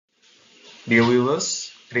Dear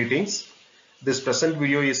viewers, greetings. This present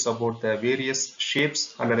video is about the various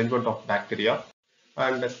shapes and arrangement of bacteria.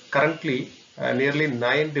 And currently, nearly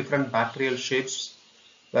 9 different bacterial shapes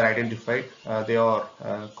were identified. They are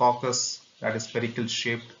coccus, that is spherical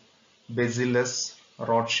shaped, bacillus,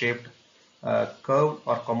 rod shaped, curved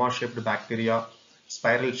or comma shaped bacteria,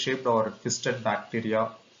 spiral shaped or fisted bacteria,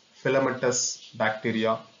 filamentous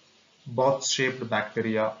bacteria, box shaped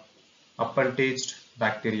bacteria, appendaged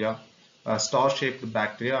bacteria, star-shaped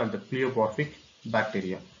bacteria, and pleomorphic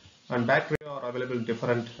bacteria. And bacteria are available in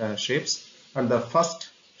different shapes. And the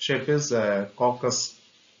first shape is coccus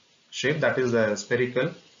shape, that is a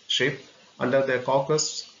spherical shape. Under the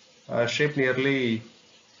coccus shape, nearly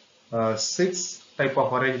 6 type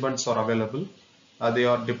of arrangements are available. They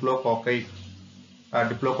are diplococci,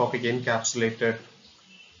 diplococci encapsulated,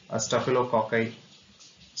 staphylococci,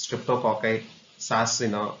 streptococci,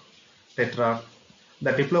 sarcina, tetrad.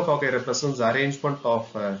 The diplococci represents the arrangement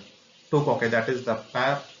of two cocci, that is the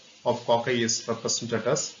pair of cocci is represented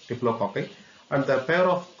as diplococci, and the pair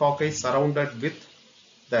of cocci surrounded with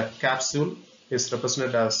the capsule is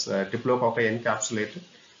represented as diplococci encapsulated.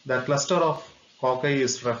 The cluster of cocci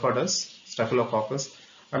is referred as staphylococcus,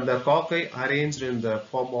 and the cocci arranged in the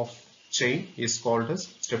form of chain is called as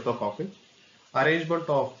streptococci. Arrangement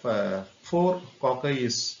of 4 cocci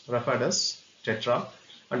is referred as tetrad,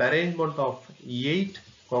 and arrangement of 8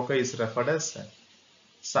 cocci is referred as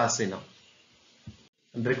sarcina.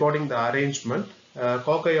 And regarding the arrangement,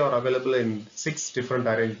 cocci are available in 6 different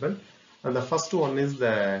arrangements, and the first one is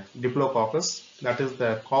the diplococcus, that is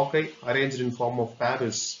the cocci arranged in form of pair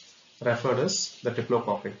is referred as the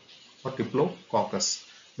diplococci or diplococcus.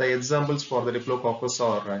 The examples for the diplococcus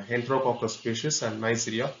are Enterococcus species and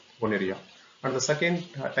Neisseria gonorrhea. And the second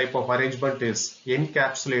type of arrangement is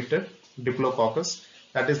encapsulated diplococcus,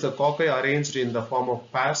 that is the cocci arranged in the form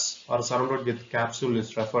of pairs or surrounded with capsule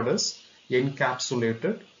is referred as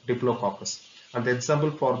encapsulated diplococcus. And the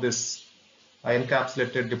example for this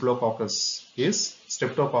encapsulated diplococcus is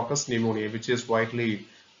Streptococcus pneumoniae, which is widely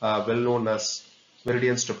well known as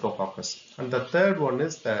Viridian streptococcus. And the third one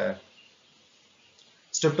is the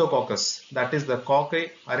Streptococcus, that is the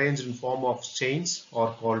cocci arranged in form of chains or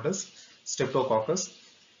called as Streptococcus.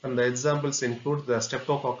 And the examples include the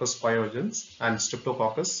Streptococcus pyogenes and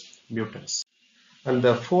Streptococcus mutans. And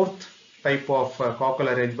the fourth type of coccal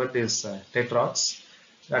arrangement is tetrads,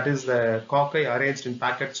 that is the cocci arranged in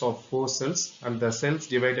packets of 4 cells, and the cells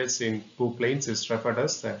divided in 2 planes is referred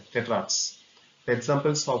as tetrads. The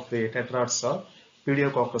examples of the tetrads are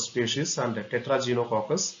Pediococcus species and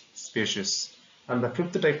Tetragenococcus species. And the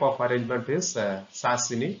fifth type of arrangement is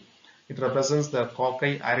sarcinae. It represents the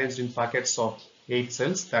cocci arranged in packets of 8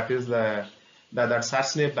 cells, that is that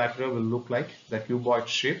sarcinae bacteria will look like the cuboid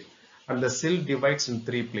shape, and the cell divides in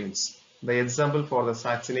 3 planes. The example for the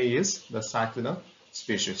sarcinae is the sarcina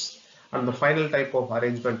species. And the final type of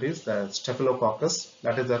arrangement is the staphylococcus,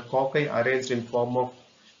 that is the cocci arranged in form of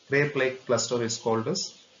grape-like cluster is called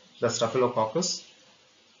as the staphylococcus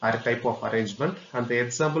type of arrangement. And the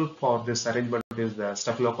example for this arrangement is the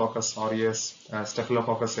Staphylococcus aureus,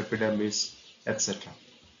 Staphylococcus epidermis, etc.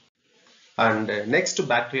 And next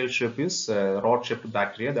bacterial shape is rod-shaped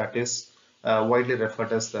bacteria, that is widely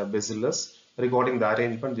referred as the Bezels. Regarding the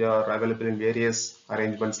arrangement, they are available in various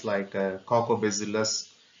arrangements like Coccobacillus,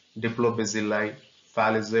 Diplobacilli,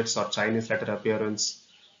 Phallus or Chinese letter appearance,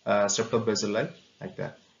 Streptobacilli, like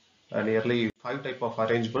that. Nearly 5 type of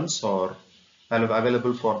arrangements are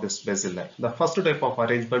available for this bacilli. The first type of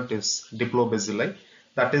arrangement is Diplobacilli,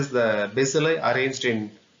 that is the bacilli arranged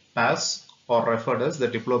in pairs or referred as the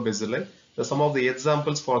Diplobacilli. Some of the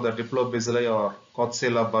examples for the Diplobacilli are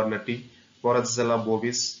Coxiella burnetii, Moraxella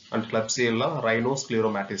bovis, and Klebsiella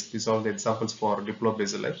rhinoscleromatis. These are the examples for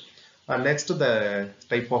Diplobacilli. Next, the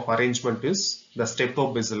type of arrangement is the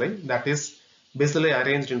Streptobacilli, that is bacilli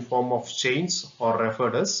arranged in form of chains or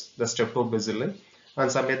referred as the Streptobacilli. And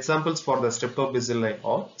some examples for the Streptobacilli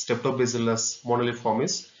are Streptobacillus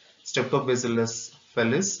moniliformis, Streptobacillus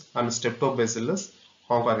fellis, and Streptobacillus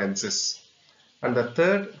hongkongensis. And the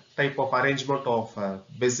third type of arrangement of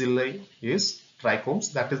bacilli is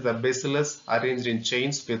trichomes, that is the bacillus arranged in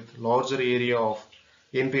chains with larger area of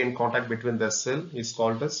end-to-end contact between the cell is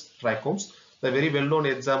called as trichomes. The very well-known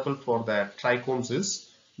example for the trichomes is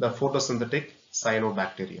the photosynthetic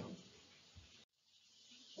cyanobacteria.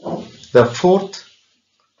 The fourth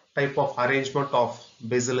type of arrangement of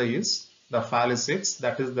bacilli is the phallisates,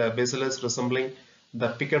 that is the bacillus resembling the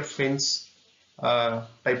picket fence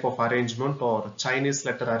type of arrangement or Chinese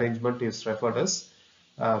letter arrangement is referred as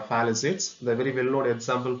phallisates. The very well known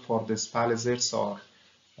example for this phallisates are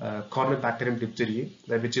Corynebacterium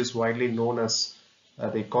diphtheriae, which is widely known as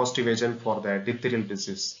the causative agent for the diphtherial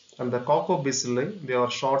disease. And the Coccobacilli, they are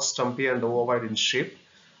short, stumpy, and ovoid in shape,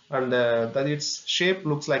 and that its shape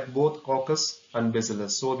looks like both coccus and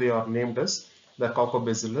bacillus, so they are named as the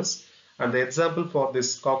Coccobacillus. And the example for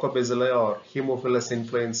this Coccobacilli are Haemophilus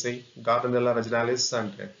influenzae, Gardnerella vaginalis,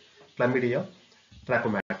 and Chlamydia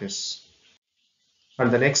trachomatis.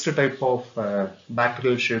 And the next type of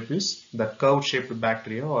bacterial shape is the curve-shaped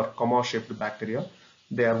bacteria or comma-shaped bacteria.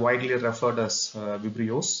 They are widely referred as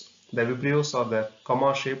Vibrios. The Vibrios are the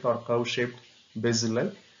comma-shaped or curve-shaped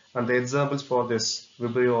bacilli, and the examples for this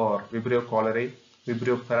Vibrio are Vibrio cholerae,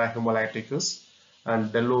 Vibrio parahemolyticus,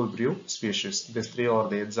 and Dello-Vibrio species. These three are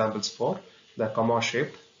the examples for the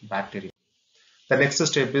comma-shaped bacteria. The next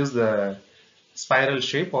step is the spiral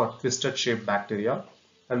shape or twisted shape bacteria,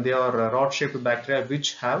 and they are rod-shaped bacteria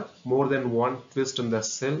which have more than one twist in the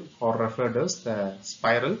cell, or referred as the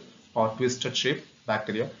spiral or twisted shape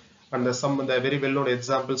bacteria. And the very well-known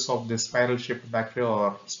examples of the spiral-shaped bacteria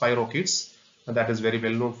are spirochetes, and that is very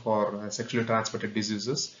well known for sexually transmitted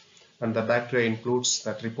diseases. And the bacteria includes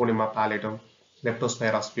the Treponema pallidum,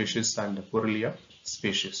 Leptospira species, and Borrelia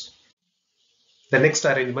species. The next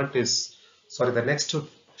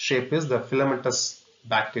shape is the filamentous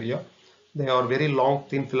bacteria. They are very long,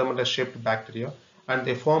 thin filamentous shaped bacteria, and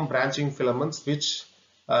they form branching filaments which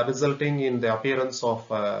resulting in the appearance of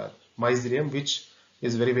mycelium, which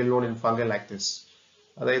is very well known in fungi like this.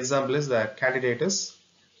 The example is the Candidatus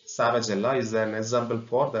savagella is an example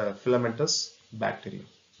for the filamentous bacteria.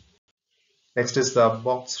 Next is the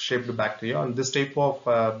box shaped bacteria, and this type of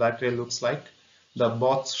bacteria looks like the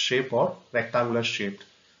box shape or rectangular shaped,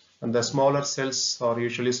 and the smaller cells are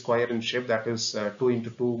usually square in shape, that is 2 into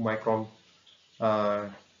 2 micron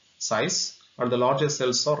size, and the larger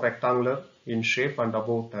cells are rectangular in shape and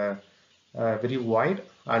about very wide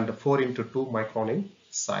and 4 into 2 micron in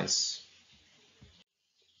size.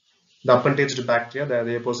 The appendaged bacteria,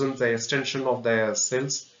 they possess the extension of the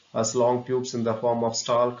cells as long tubes in the form of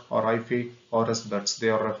stalk or hyphae or rest buds. They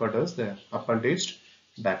are referred as the appendaged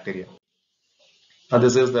bacteria. And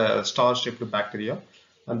this is the star-shaped bacteria,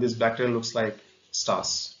 and this bacteria looks like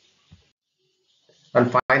stars.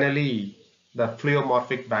 And finally, the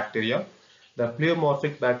pleomorphic bacteria. The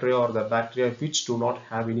pleomorphic bacteria are the bacteria which do not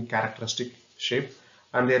have any characteristic shape,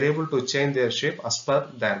 and they are able to change their shape as per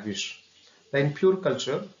their wish. In pure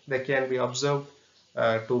culture, they can be observed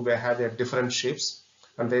to have their different shapes,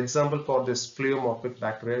 and the example for this pleomorphic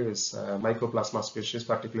bacteria is Mycoplasma species,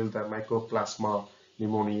 particularly the Mycoplasma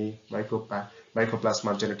pneumoniae,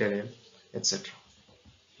 Mycoplasma genitalium, etc.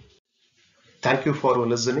 Thank you for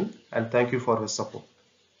listening, and thank you for your support.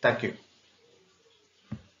 Thank you.